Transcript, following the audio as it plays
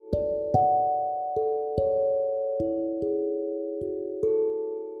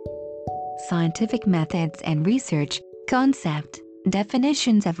scientific methods and research. Concept,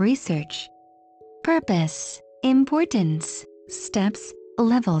 definitions of research. Purpose, importance, steps,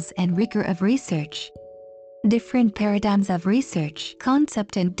 levels and rigor of research. Different paradigms of research.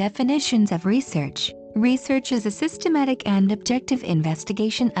 Concept and definitions of research. Research is a systematic and objective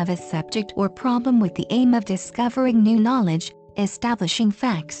investigation of a subject or problem with the aim of discovering new knowledge, establishing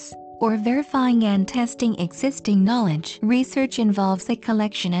facts, or verifying and testing existing knowledge. Research involves the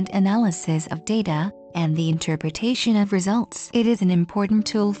collection and analysis of data and the interpretation of results. It is an important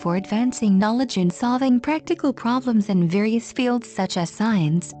tool for advancing knowledge and solving practical problems in various fields such as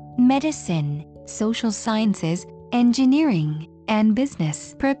science, medicine, social sciences, engineering, and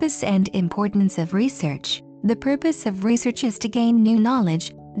business. Purpose and importance of research. The purpose of research is to gain new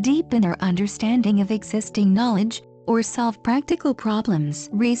knowledge, deepen our understanding of existing knowledge, or solve practical problems.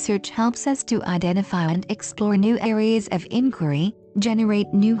 Research helps us to identify and explore new areas of inquiry,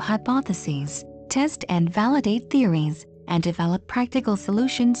 generate new hypotheses, test and validate theories, and develop practical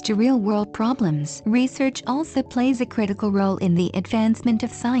solutions to real-world problems. Research also plays a critical role in the advancement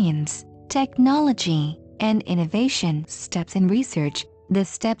of science, technology, and innovation. Steps in research. The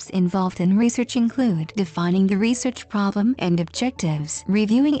steps involved in research include defining the research problem and objectives,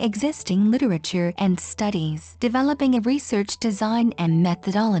 reviewing existing literature and studies, developing a research design and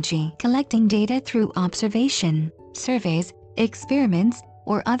methodology, collecting data through observation, surveys, experiments,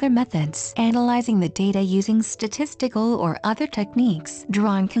 or other methods, analyzing the data using statistical or other techniques,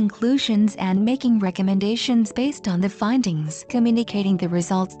 drawing conclusions and making recommendations based on the findings, communicating the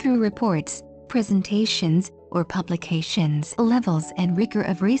results through reports, presentations, or publications. Levels and rigor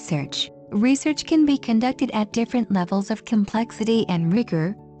of research. Research can be conducted at different levels of complexity and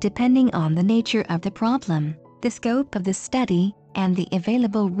rigor, depending on the nature of the problem, the scope of the study, and the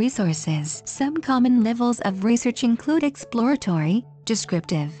available resources. Some common levels of research include exploratory,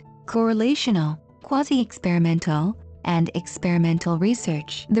 descriptive, correlational, quasi-experimental, and experimental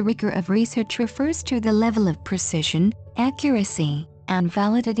research. The rigor of research refers to the level of precision, accuracy, and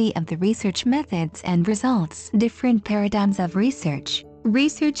validity of the research methods and results. Different paradigms of research.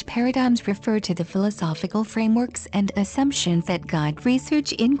 Research paradigms refer to the philosophical frameworks and assumptions that guide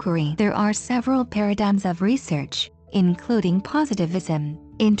research inquiry. There are several paradigms of research, including positivism,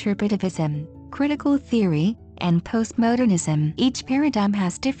 interpretivism, critical theory, and postmodernism. Each paradigm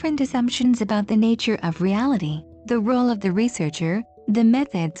has different assumptions about the nature of reality, the role of the researcher, the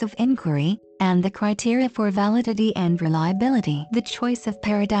methods of inquiry, and the criteria for validity and reliability. The choice of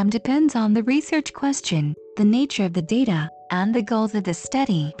paradigm depends on the research question, the nature of the data, and the goals of the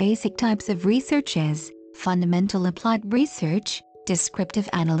study. Basic types of research is fundamental applied research, descriptive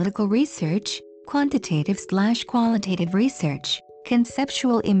analytical research, quantitative/qualitative research,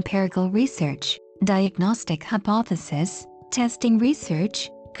 conceptual empirical research, diagnostic hypothesis, testing research,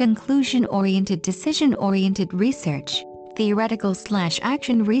 conclusion-oriented decision-oriented research,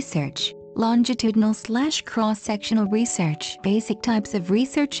 theoretical/action research, longitudinal/cross-sectional research. Basic types of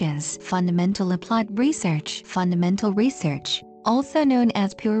research is fundamental applied research. Fundamental research, also known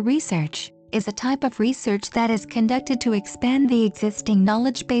as pure research, is a type of research that is conducted to expand the existing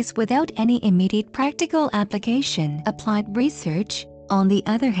knowledge base without any immediate practical application. Applied research, on the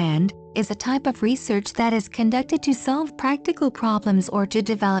other hand, is a type of research that is conducted to solve practical problems or to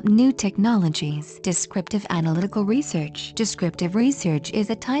develop new technologies. Descriptive analytical research. Descriptive research is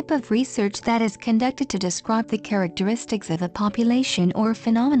a type of research that is conducted to describe the characteristics of a population or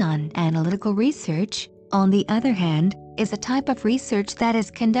phenomenon. Analytical research, on the other hand, is a type of research that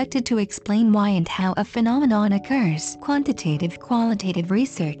is conducted to explain why and how a phenomenon occurs. Qualitative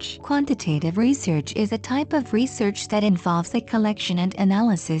research. Quantitative research is a type of research that involves the collection and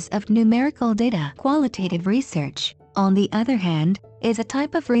analysis of numerical data. Qualitative research, on the other hand, is a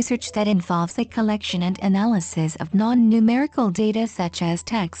type of research that involves the collection and analysis of non-numerical data such as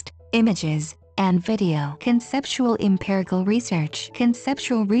text, images, and video. Conceptual empirical research.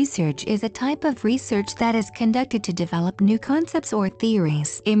 Conceptual research is a type of research that is conducted to develop new concepts or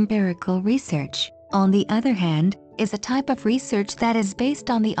theories. Empirical research, on the other hand, is a type of research that is based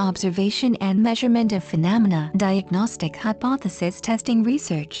on the observation and measurement of phenomena. Diagnostic hypothesis testing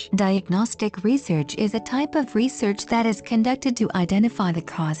research. Diagnostic research is a type of research that is conducted to identify the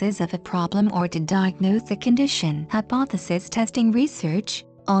causes of a problem or to diagnose a condition. Hypothesis testing research,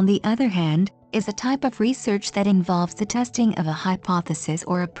 on the other hand, is a type of research that involves the testing of a hypothesis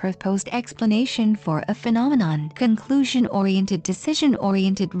or a proposed explanation for a phenomenon. Conclusion-oriented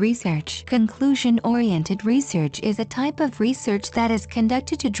decision-oriented research. Conclusion-oriented research is a type of research that is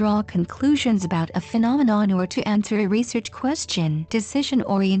conducted to draw conclusions about a phenomenon or to answer a research question.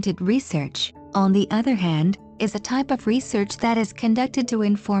 Decision-oriented research, on the other hand, is a type of research that is conducted to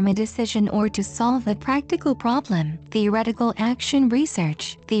inform a decision or to solve a practical problem. Theoretical action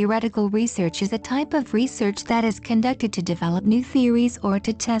research. Theoretical research is a type of research that is conducted to develop new theories or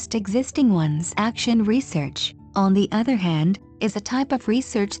to test existing ones. Action research, on the other hand, is a type of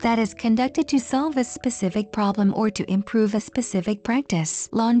research that is conducted to solve a specific problem or to improve a specific practice.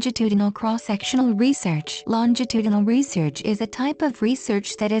 Longitudinal cross-sectional research. Longitudinal research is a type of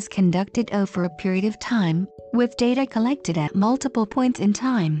research that is conducted over a period of time, with data collected at multiple points in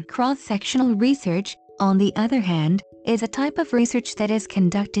time. Cross-sectional research, on the other hand, is a type of research that is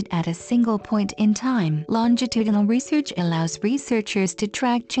conducted at a single point in time. Longitudinal research allows researchers to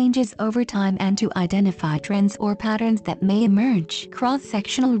track changes over time and to identify trends or patterns that may emerge.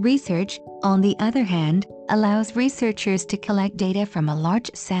 Cross-sectional research, on the other hand, allows researchers to collect data from a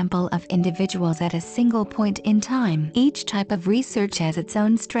large sample of individuals at a single point in time. Each type of research has its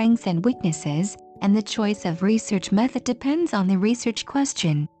own strengths and weaknesses, and the choice of research method depends on the research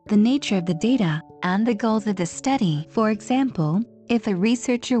question, the nature of the data, and the goals of the study. For example, if a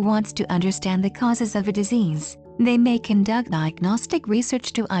researcher wants to understand the causes of a disease, they may conduct diagnostic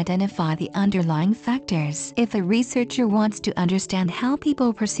research to identify the underlying factors. If a researcher wants to understand how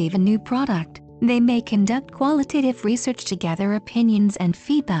people perceive a new product, they may conduct qualitative research to gather opinions and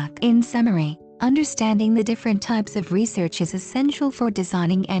feedback. In summary, understanding the different types of research is essential for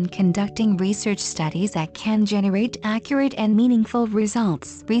designing and conducting research studies that can generate accurate and meaningful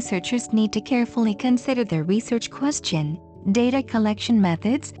results. Researchers need to carefully consider their research question, data collection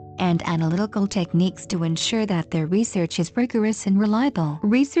methods, and analytical techniques to ensure that their research is rigorous and reliable.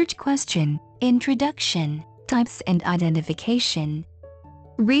 Research question, introduction, types and identification.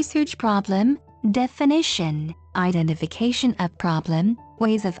 Research problem, definition, identification of problem,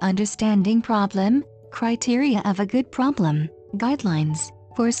 ways of understanding problem, criteria of a good problem, guidelines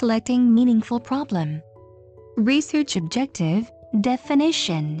for selecting meaningful problem. Research objective,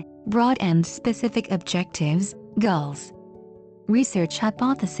 definition, broad and specific objectives, goals. Research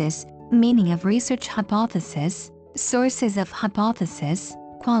hypothesis, meaning of research hypothesis, sources of hypothesis,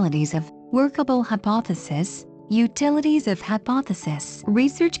 qualities of workable hypothesis, utilities of hypothesis.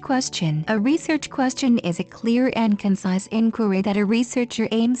 Research question. A research question is a clear and concise inquiry that a researcher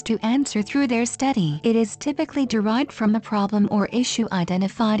aims to answer through their study. It is typically derived from a problem or issue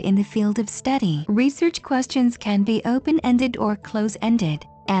identified in the field of study. Research questions can be open-ended or close-ended,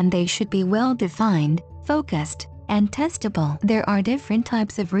 and they should be well-defined, focused, and testable. There are different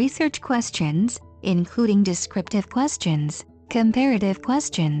types of research questions, including descriptive questions, comparative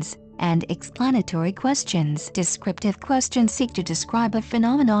questions, and explanatory questions. Descriptive questions seek to describe a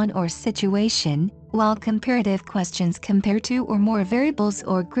phenomenon or situation, while comparative questions compare two or more variables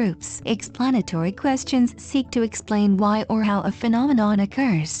or groups. Explanatory questions seek to explain why or how a phenomenon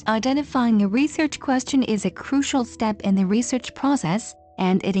occurs. Identifying a research question is a crucial step in the research process,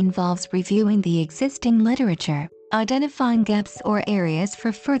 and it involves reviewing the existing literature, identifying gaps or areas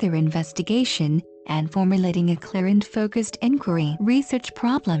for further investigation, and formulating a clear and focused inquiry. Research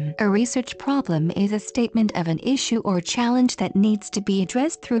problem. A research problem is a statement of an issue or challenge that needs to be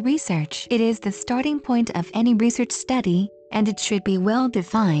addressed through research. It is the starting point of any research study, and it should be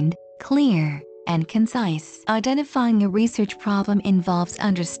well-defined, clear, and concise. Identifying a research problem involves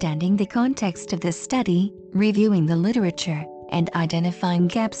understanding the context of the study, reviewing the literature, and identifying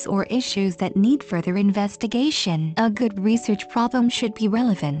gaps or issues that need further investigation. A good research problem should be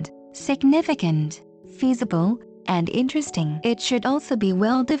relevant, significant, feasible, and interesting. It should also be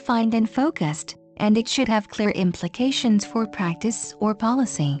well-defined and focused, and it should have clear implications for practice or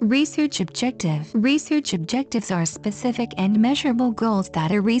policy. Research objective. Research objectives are specific and measurable goals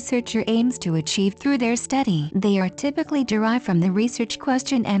that a researcher aims to achieve through their study. They are typically derived from the research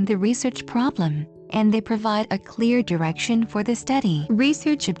question and the research problem, and they provide a clear direction for the study.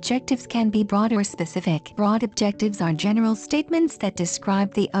 Research objectives can be broad or specific. Broad objectives are general statements that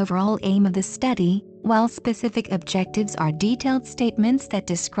describe the overall aim of the study, while specific objectives are detailed statements that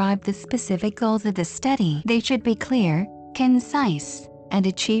describe the specific goals of the study. They should be clear, concise, and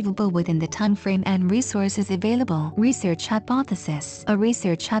achievable within the time frame and resources available. Research hypothesis. A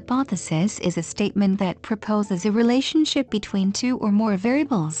research hypothesis is a statement that proposes a relationship between two or more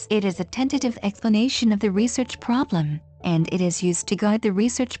variables. It is a tentative explanation of the research problem, and it is used to guide the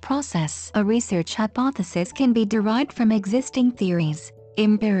research process. A research hypothesis can be derived from existing theories,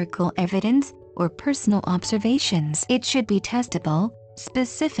 empirical evidence, or personal observations. It should be testable,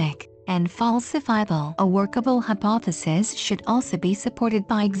 specific, and falsifiable. A workable hypothesis should also be supported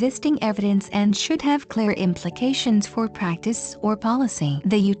by existing evidence and should have clear implications for practice or policy.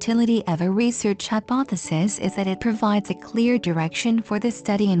 The utility of a research hypothesis is that it provides a clear direction for the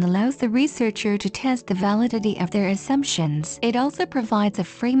study and allows the researcher to test the validity of their assumptions. It also provides a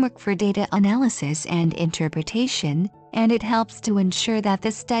framework for data analysis and interpretation, and it helps to ensure that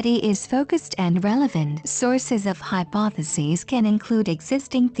the study is focused and relevant. Sources of hypotheses can include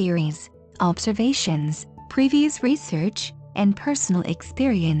existing theories, observations, previous research, and personal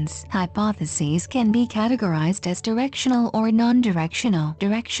experience. Hypotheses can be categorized as directional or non-directional.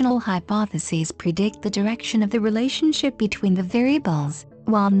 Directional hypotheses predict the direction of the relationship between the variables,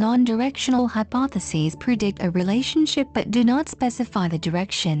 while non-directional hypotheses predict a relationship but do not specify the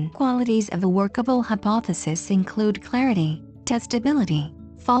direction. Qualities of a workable hypothesis include clarity, testability,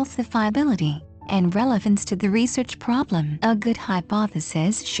 falsifiability, and relevance to the research problem. A good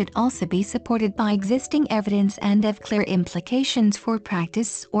hypothesis should also be supported by existing evidence and have clear implications for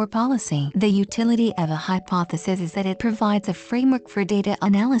practice or policy. The utility of a hypothesis is that it provides a framework for data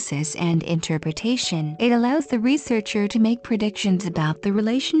analysis and interpretation. It allows the researcher to make predictions about the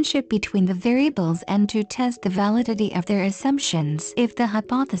relationship between the variables and to test the validity of their assumptions. If the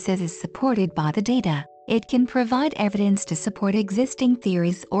hypothesis is supported by the data, it can provide evidence to support existing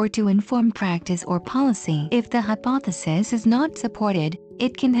theories or to inform practice or policy. If the hypothesis is not supported,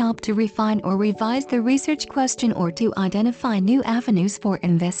 it can help to refine or revise the research question or to identify new avenues for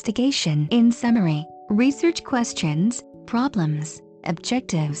investigation. In summary, research questions, problems,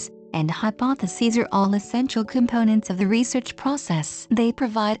 objectives, and hypotheses are all essential components of the research process. They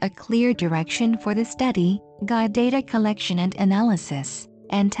provide a clear direction for the study, guide data collection and analysis,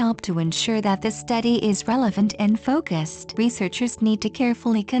 and help to ensure that the study is relevant and focused. Researchers need to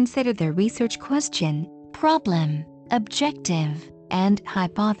carefully consider their research question, problem, objective, and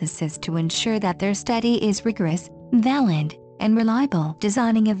hypothesis to ensure that their study is rigorous, valid, and reliable.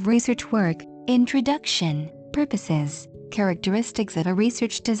 Designing of research work, introduction, purposes, characteristics of a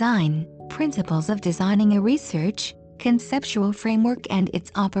research design, principles of designing a research, conceptual framework and its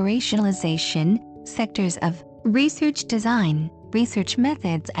operationalization, sectors of research design, research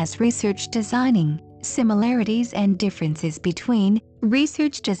methods as research designing, similarities and differences between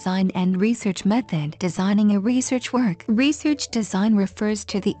research design and research method. Designing a research work. Research design refers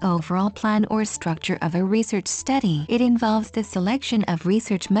to the overall plan or structure of a research study. It involves the selection of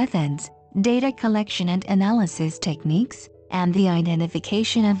research methods, data collection and analysis techniques, and the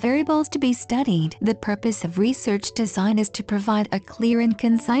identification of variables to be studied. The purpose of research design is to provide a clear and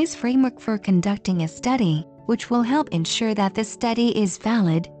concise framework for conducting a study, which will help ensure that the study is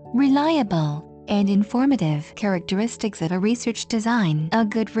valid, reliable, and informative. Characteristics of a research design. A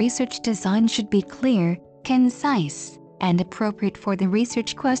good research design should be clear, concise, and appropriate for the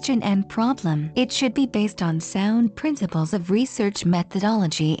research question and problem. It should be based on sound principles of research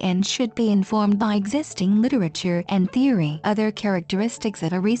methodology and should be informed by existing literature and theory. Other characteristics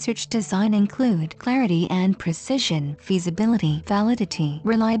of a research design include clarity and precision, feasibility, validity,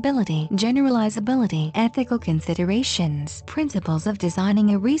 reliability, generalizability, ethical considerations. Principles of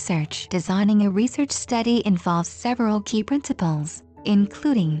designing a research. Designing a research study involves several key principles,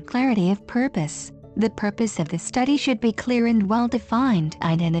 including clarity of purpose. The purpose of the study should be clear and well-defined.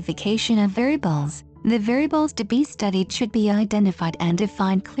 Identification of variables. The variables to be studied should be identified and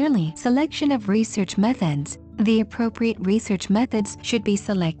defined clearly. Selection of research methods. The appropriate research methods should be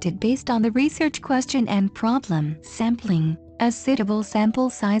selected based on the research question and problem. Sampling. A suitable sample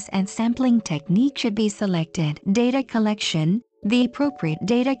size and sampling technique should be selected. Data collection. The appropriate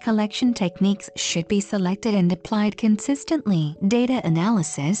data collection techniques should be selected and applied consistently. Data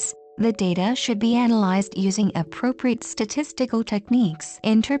analysis. The data should be analyzed using appropriate statistical techniques.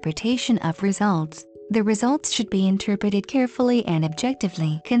 Interpretation of results. The results should be interpreted carefully and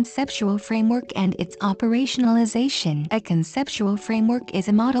objectively. Conceptual framework and its operationalization. A conceptual framework is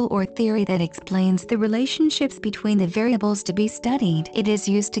a model or theory that explains the relationships between the variables to be studied. It is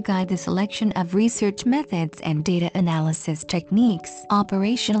used to guide the selection of research methods and data analysis techniques.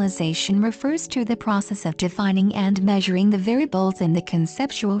 Operationalization refers to the process of defining and measuring the variables in the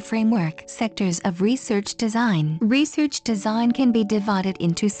conceptual framework. Sectors of research design. Research design can be divided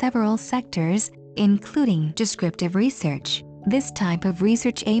into several sectors, including descriptive research. This type of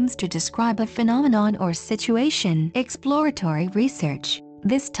research aims to describe a phenomenon or situation. Exploratory research.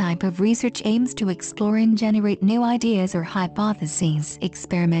 This type of research aims to explore and generate new ideas or hypotheses.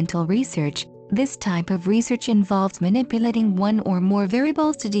 Experimental research. This type of research involves manipulating one or more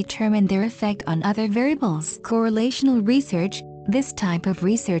variables to determine their effect on other variables. Correlational research. This type of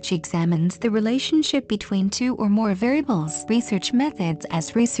research examines the relationship between two or more variables. Research methods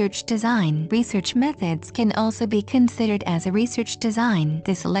as research design. Research methods can also be considered as a research design.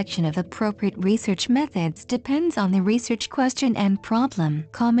 The selection of appropriate research methods depends on the research question and problem.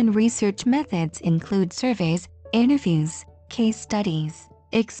 Common research methods include surveys, interviews, case studies,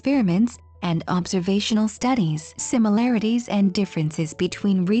 experiments, and observational studies. Similarities and differences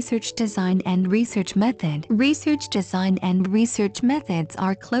between research design and research method. Research design and research methods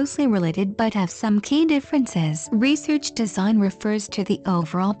are closely related but have some key differences. Research design refers to the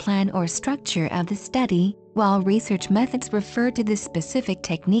overall plan or structure of the study, while research methods refer to the specific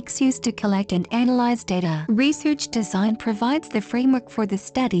techniques used to collect and analyze data. Research design provides the framework for the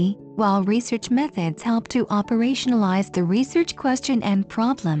study, while research methods help to operationalize the research question and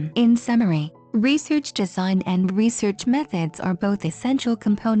problem. In summary, research design and research methods are both essential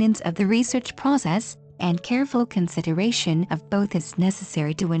components of the research process, and careful consideration of both is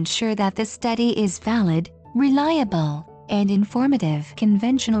necessary to ensure that the study is valid, reliable, and informative.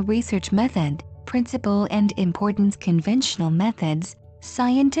 Conventional research method. Principle and importance. Conventional methods.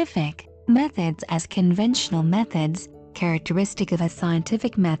 Scientific methods as conventional methods. Characteristic of a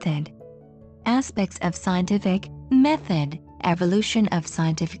scientific method. Aspects of scientific method. Evolution of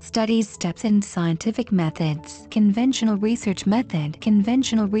scientific studies. Steps in scientific methods. Conventional research method.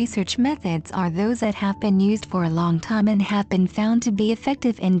 Conventional research methods are those that have been used for a long time and have been found to be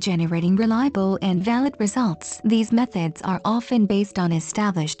effective in generating reliable and valid results. These methods are often based on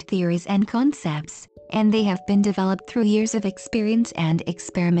established theories and concepts, and they have been developed through years of experience and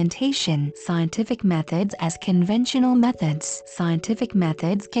experimentation. Scientific methods as conventional methods. Scientific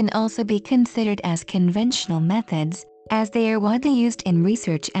methods can also be considered as conventional methods, as they are widely used in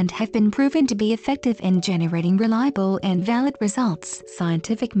research and have been proven to be effective in generating reliable and valid results.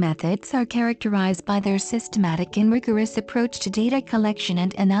 Scientific methods are characterized by their systematic and rigorous approach to data collection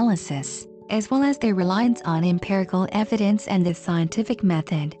and analysis, as well as their reliance on empirical evidence and the scientific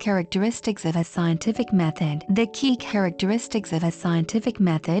method. Characteristics of a scientific method. The key characteristics of a scientific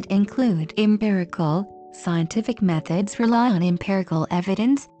method include empirical. Scientific methods rely on empirical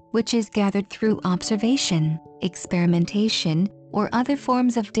evidence, which is gathered through observation, experimentation, or other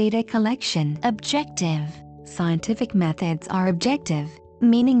forms of data collection. Objective. Scientific methods are objective,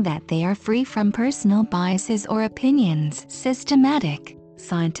 meaning that they are free from personal biases or opinions. Systematic.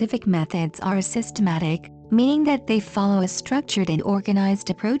 Scientific methods are systematic, meaning that they follow a structured and organized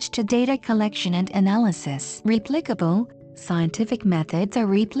approach to data collection and analysis. Replicable. Scientific methods are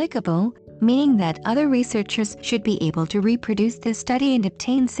replicable, meaning that other researchers should be able to reproduce the study and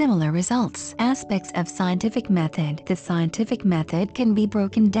obtain similar results. Aspects of scientific method. The scientific method can be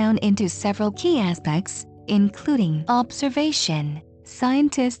broken down into several key aspects, including observation.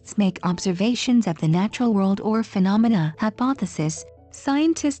 Scientists make observations of the natural world or phenomena. Hypothesis.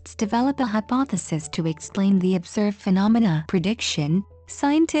 Scientists develop a hypothesis to explain the observed phenomena. Prediction.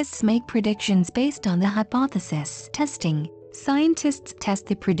 Scientists make predictions based on the hypothesis. Testing. Scientists test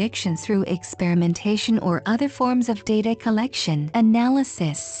the predictions through experimentation or other forms of data collection.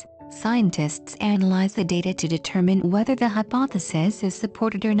 Analysis. Scientists analyze the data to determine whether the hypothesis is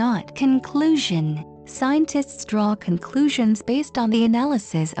supported or not. Conclusion. Scientists draw conclusions based on the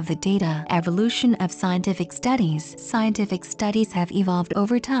analysis of the data. Evolution of scientific studies. Scientific studies have evolved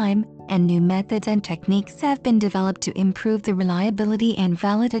over time, and new methods and techniques have been developed to improve the reliability and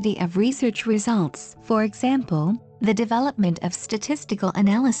validity of research results. For example, the development of statistical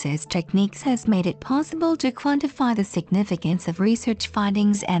analysis techniques has made it possible to quantify the significance of research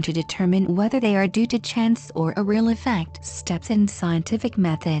findings and to determine whether they are due to chance or a real effect. Steps in scientific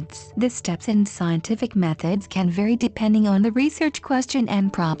methods. The steps in scientific methods can vary depending on the research question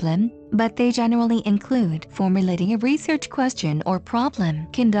and problem, but they generally include formulating a research question or problem,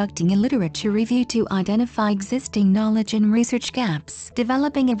 conducting a literature review to identify existing knowledge and research gaps,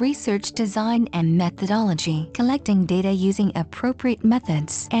 developing a research design and methodology, collecting data using appropriate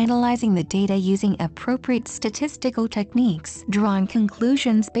methods, analyzing the data using appropriate statistical techniques, drawing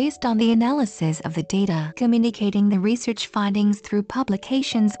conclusions based on the analysis of the data, communicating the research findings through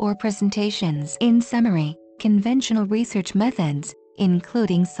publications or presentations. In summary, conventional research methods,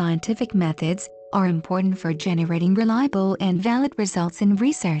 including scientific methods, are important for generating reliable and valid results in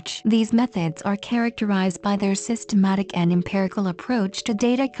research. These methods are characterized by their systematic and empirical approach to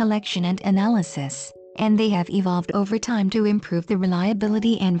data collection and analysis, and they have evolved over time to improve the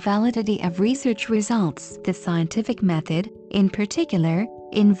reliability and validity of research results. The scientific method, in particular,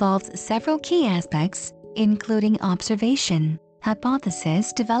 involves several key aspects, including observation,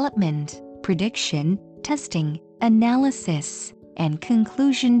 hypothesis development, prediction, testing, analysis, and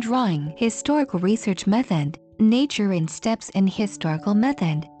conclusion drawing. Historical research method. Nature and steps in historical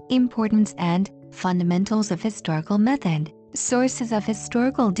method, importance and fundamentals of historical method, sources of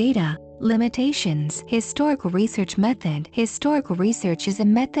historical data, limitations. Historical research method. Historical research is a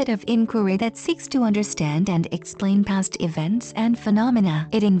method of inquiry that seeks to understand and explain past events and phenomena.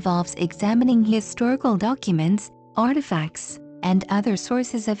 It involves examining historical documents, artifacts, and other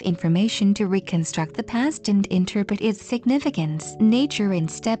sources of information to reconstruct the past and interpret its significance. Nature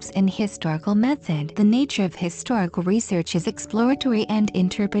and steps in historical method. The nature of historical research is exploratory and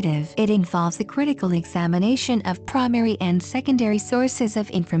interpretive. It involves a critical examination of primary and secondary sources of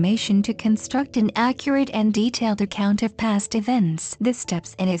information to construct an accurate and detailed account of past events. The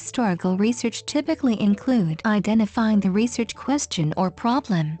steps in historical research typically include identifying the research question or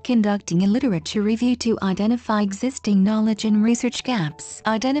problem, conducting a literature review to identify existing knowledge and research gaps,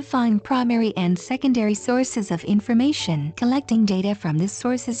 identifying primary and secondary sources of information, collecting data from these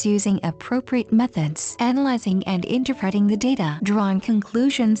sources using appropriate methods, analyzing and interpreting the data, drawing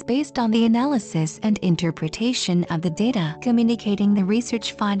conclusions based on the analysis and interpretation of the data, communicating the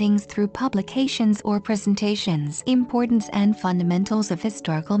research findings through publications or presentations. Importance and fundamentals of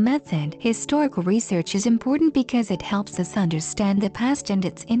historical method. Historical research is important because it helps us understand the past and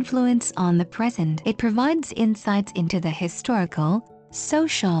its influence on the present. It provides insights into the historical,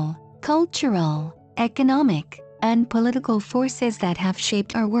 social, cultural, economic, and political forces that have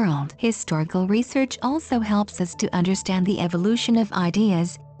shaped our world. Historical research also helps us to understand the evolution of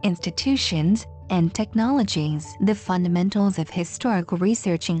ideas, institutions, and technologies. The fundamentals of historical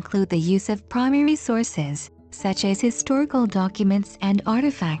research include the use of primary sources, such as historical documents and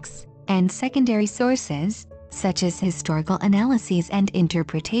artifacts, and secondary sources, such as historical analyses and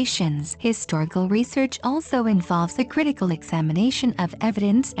interpretations. Historical research also involves a critical examination of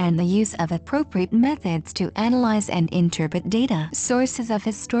evidence and the use of appropriate methods to analyze and interpret data. Sources of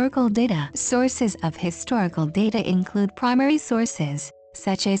historical data. Sources of historical data include primary sources,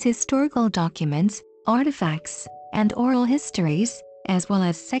 such as historical documents, artifacts, and oral histories, as well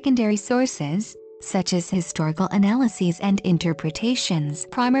as secondary sources, such as historical analyses and interpretations.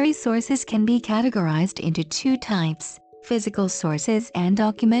 Primary sources can be categorized into two types: physical sources and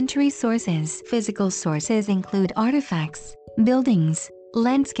documentary sources. Physical sources include artifacts, buildings,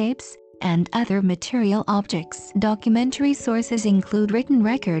 landscapes, and other material objects. Documentary sources include written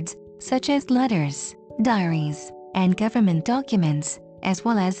records, such as letters, diaries, and government documents, as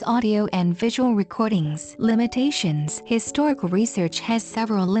well as audio and visual recordings. Limitations. Historical research has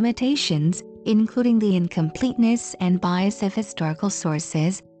several limitations, including the incompleteness and bias of historical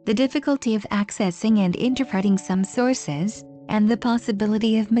sources, the difficulty of accessing and interpreting some sources, and the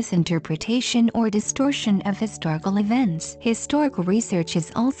possibility of misinterpretation or distortion of historical events. Historical research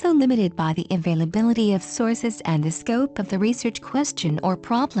is also limited by the availability of sources and the scope of the research question or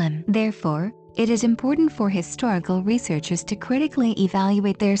problem. Therefore, it is important for historical researchers to critically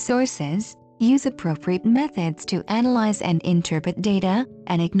evaluate their sources, use appropriate methods to analyze and interpret data,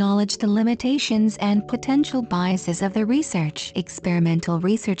 and acknowledge the limitations and potential biases of the research. Experimental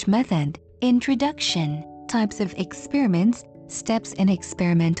research method. Introduction. Types of experiments, steps in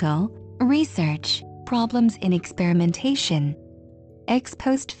experimental research, problems in experimentation. Ex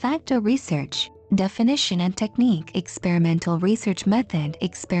post facto research. Definition and technique. Experimental research method.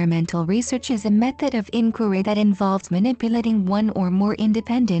 Experimental research is a method of inquiry that involves manipulating one or more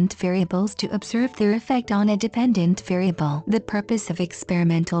independent variables to observe their effect on a dependent variable. The purpose of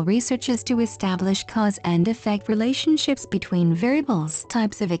experimental research is to establish cause and effect relationships between variables.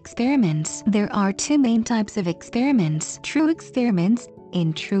 Types of experiments. There are two main types of experiments: true experiments.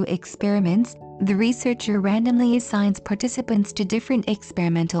 In true experiments, the researcher randomly assigns participants to different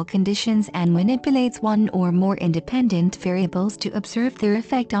experimental conditions and manipulates one or more independent variables to observe their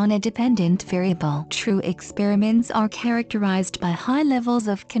effect on a dependent variable. True experiments are characterized by high levels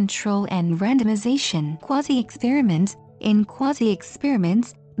of control and randomization. Quasi-experiments. In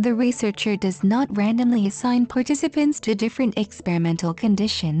quasi-experiments, the researcher does not randomly assign participants to different experimental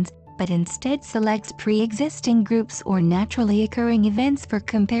conditions, but instead selects pre-existing groups or naturally occurring events for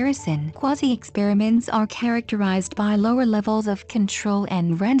comparison. Quasi-experiments are characterized by lower levels of control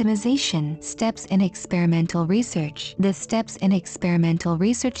and randomization. Steps in experimental research. The steps in experimental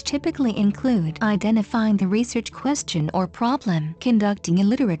research typically include identifying the research question or problem, conducting a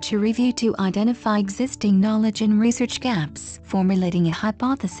literature review to identify existing knowledge and research gaps, formulating a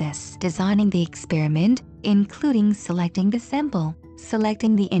hypothesis, designing the experiment, including selecting the sample,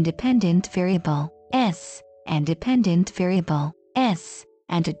 selecting the independent variable S and dependent variable S,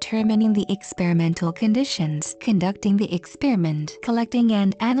 and determining the experimental conditions, conducting the experiment, collecting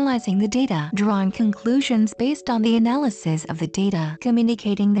and analyzing the data, drawing conclusions based on the analysis of the data,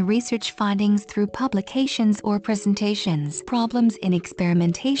 communicating the research findings through publications or presentations. Problems in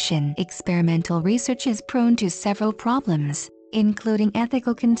experimentation. Experimental research is prone to several problems, including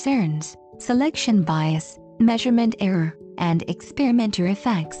ethical concerns, selection bias, measurement error, and experimenter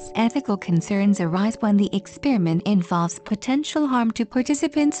effects. Ethical concerns arise when the experiment involves potential harm to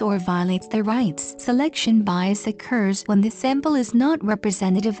participants or violates their rights. Selection bias occurs when the sample is not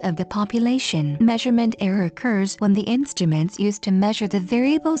representative of the population. Measurement error occurs when the instruments used to measure the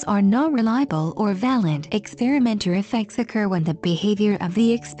variables are not reliable or valid. Experimenter effects occur when the behavior of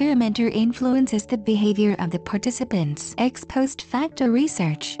the experimenter influences the behavior of the participants. Ex post facto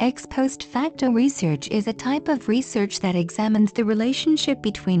research. Ex post facto research is a type of research that examines the relationship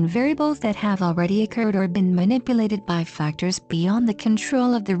between variables that have already occurred or been manipulated by factors beyond the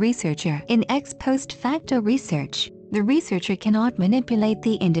control of the researcher. In ex post facto research, the researcher cannot manipulate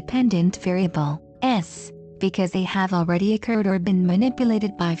the independent variable S because they have already occurred or been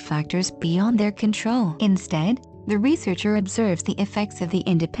manipulated by factors beyond their control. Instead, the researcher observes the effects of the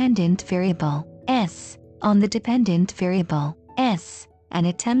independent variable S on the dependent variable S and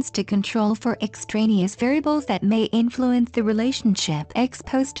attempts to control for extraneous variables that may influence the relationship. Ex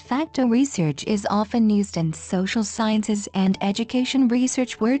post facto research is often used in social sciences and education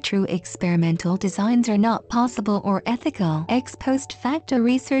research where true experimental designs are not possible or ethical. Ex post facto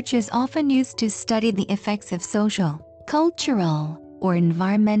research is often used to study the effects of social, cultural, or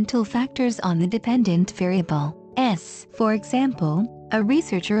environmental factors on the dependent variable S. For example, a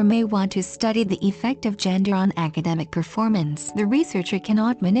researcher may want to study the effect of gender on academic performance. The researcher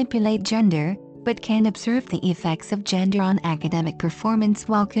cannot manipulate gender, but can observe the effects of gender on academic performance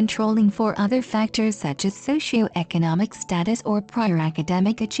while controlling for other factors such as socioeconomic status or prior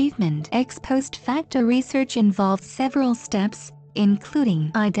academic achievement. Ex post facto research involves several steps,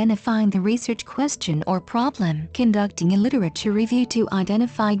 including identifying the research question or problem, conducting a literature review to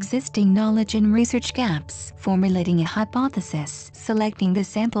identify existing knowledge and research gaps, formulating a hypothesis, selecting the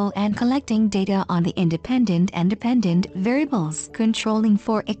sample and collecting data on the independent and dependent variables, controlling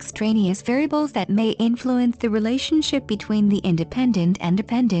for extraneous variables that may influence the relationship between the independent and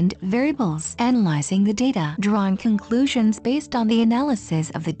dependent variables, analyzing the data, drawing conclusions based on the analysis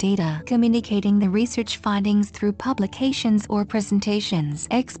of the data, communicating the research findings through publications or presentations.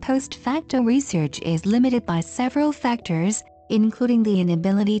 Ex post facto research is limited by several factors, including the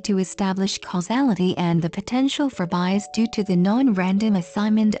inability to establish causality and the potential for bias due to the non-random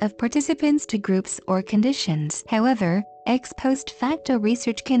assignment of participants to groups or conditions. However, ex post facto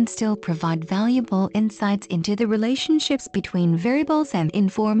research can still provide valuable insights into the relationships between variables and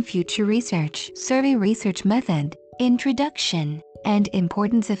inform future research. Survey research method, introduction, and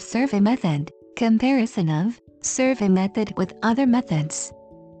importance of survey method, comparison of survey method with other methods.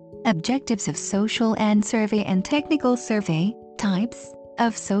 Objectives of social and survey and technical survey, types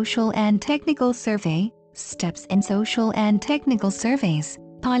of social and technical survey, steps in social and technical surveys,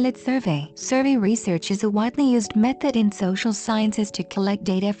 pilot survey. Survey research is a widely used method in social sciences to collect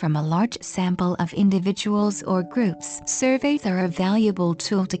data from a large sample of individuals or groups. Surveys are a valuable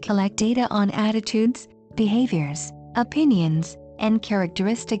tool to collect data on attitudes, behaviors, opinions, and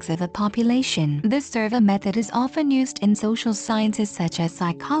characteristics of a population. This survey method is often used in social sciences such as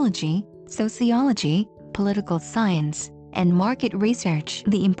psychology, sociology, political science, and market research.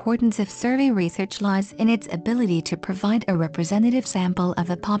 The importance of survey research lies in its ability to provide a representative sample of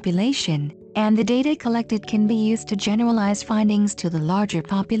a population, and the data collected can be used to generalize findings to the larger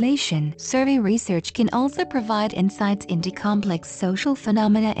population. Survey research can also provide insights into complex social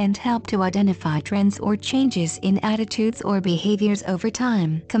phenomena and help to identify trends or changes in attitudes or behaviors over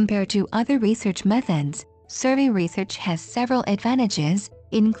time. Compared to other research methods, survey research has several advantages,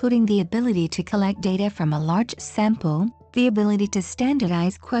 including the ability to collect data from a large sample, the ability to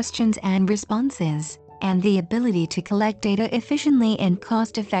standardize questions and responses, and the ability to collect data efficiently and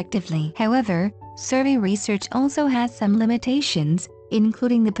cost-effectively. However, survey research also has some limitations,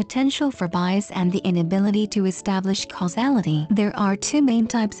 including the potential for bias and the inability to establish causality. There are two main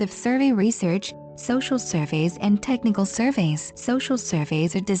types of survey research: social surveys and technical surveys. Social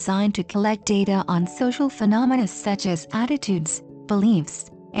surveys are designed to collect data on social phenomena such as attitudes,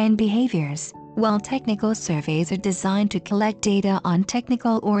 beliefs, and behaviors, While technical surveys are designed to collect data on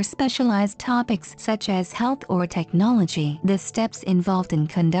technical or specialized topics such as health or technology, the steps involved in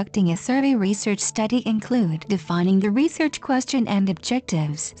conducting a survey research study include defining the research question and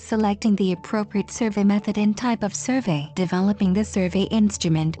objectives, selecting the appropriate survey method and type of survey, developing the survey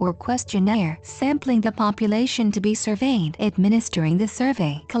instrument or questionnaire, sampling the population to be surveyed, administering the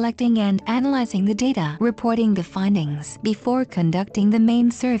survey, collecting and analyzing the data, reporting the findings. Before conducting the main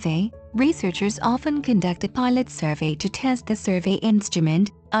survey, researchers often conduct a pilot survey to test the survey instrument,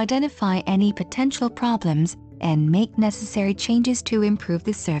 identify any potential problems, and make necessary changes to improve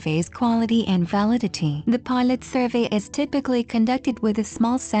the survey's quality and validity. The pilot survey is typically conducted with a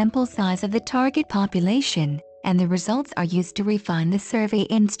small sample size of the target population, and the results are used to refine the survey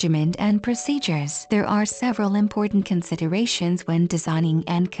instrument and procedures. There are several important considerations when designing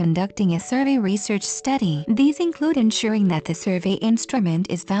and conducting a survey research study. These include ensuring that the survey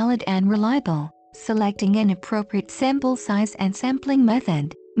instrument is valid and reliable, selecting an appropriate sample size and sampling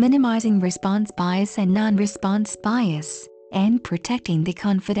method, minimizing response bias and non-response bias, and protecting the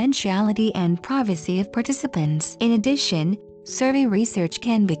confidentiality and privacy of participants. In addition, survey research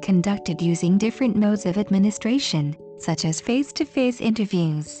can be conducted using different modes of administration, such as face-to-face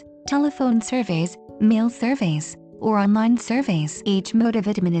interviews, telephone surveys, mail surveys, or online surveys. Each mode of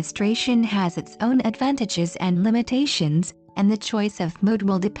administration has its own advantages and limitations, and the choice of mode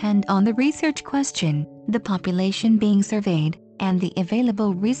will depend on the research question, the population being surveyed, and the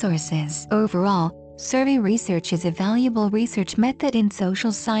available resources. Overall, survey research is a valuable research method in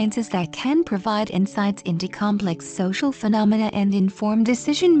social sciences that can provide insights into complex social phenomena and inform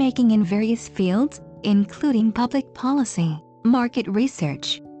decision-making in various fields, including public policy, market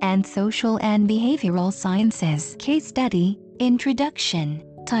research, and social and behavioral sciences. Case study, introduction,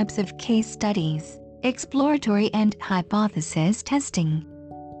 types of case studies, exploratory and hypothesis testing.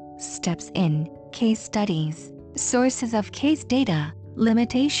 Steps in case studies, sources of case data.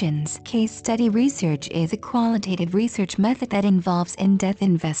 Limitations. Case study research is a qualitative research method that involves in-depth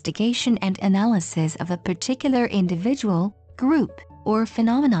investigation and analysis of a particular individual, group, or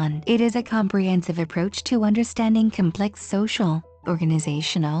phenomenon. It is a comprehensive approach to understanding complex social,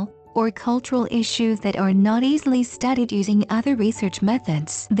 organizational, or cultural issues that are not easily studied using other research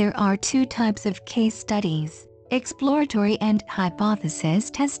methods. There are two types of case studies: exploratory and hypothesis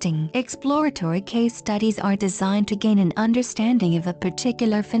testing. Exploratory case studies are designed to gain an understanding of a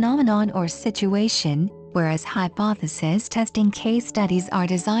particular phenomenon or situation, whereas hypothesis testing case studies are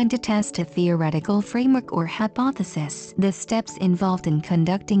designed to test a theoretical framework or hypothesis. The steps involved in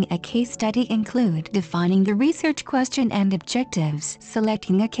conducting a case study include defining the research question and objectives,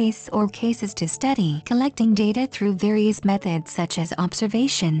 selecting a case or cases to study, collecting data through various methods such as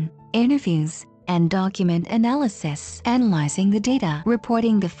observation, interviews, and document analysis, analyzing the data,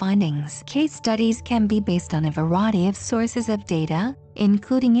 reporting the findings. Case studies can be based on a variety of sources of data,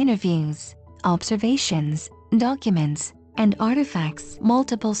 including interviews, observations, documents, and artifacts.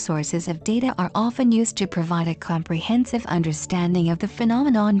 Multiple sources of data are often used to provide a comprehensive understanding of the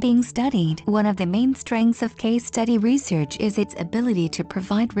phenomenon being studied. One of the main strengths of case study research is its ability to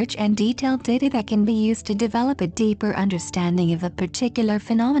provide rich and detailed data that can be used to develop a deeper understanding of a particular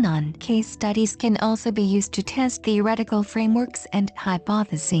phenomenon. Case studies can also be used to test theoretical frameworks and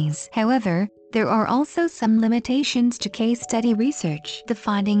hypotheses. However, there are also some limitations to case study research. The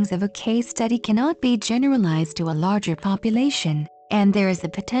findings of a case study cannot be generalized to a larger population, and there is the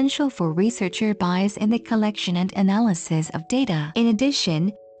potential for researcher bias in the collection and analysis of data. In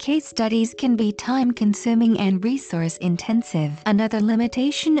addition, case studies can be time-consuming and resource-intensive. Another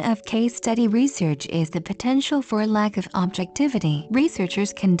limitation of case study research is the potential for a lack of objectivity.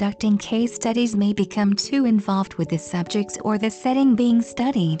 Researchers conducting case studies may become too involved with the subjects or the setting being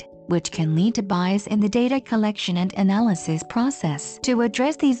studied, which can lead to bias in the data collection and analysis process. To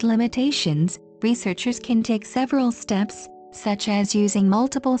address these limitations, researchers can take several steps, such as using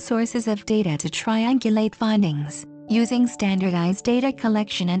multiple sources of data to triangulate findings, using standardized data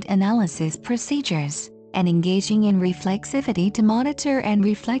collection and analysis procedures, and engaging in reflexivity to monitor and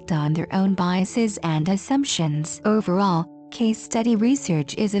reflect on their own biases and assumptions. Overall, case study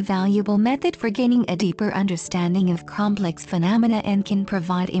research is a valuable method for gaining a deeper understanding of complex phenomena and can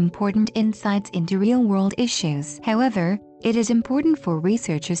provide important insights into real-world issues. However, it is important for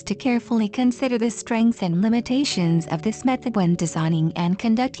researchers to carefully consider the strengths and limitations of this method when designing and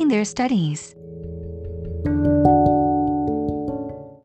conducting their studies.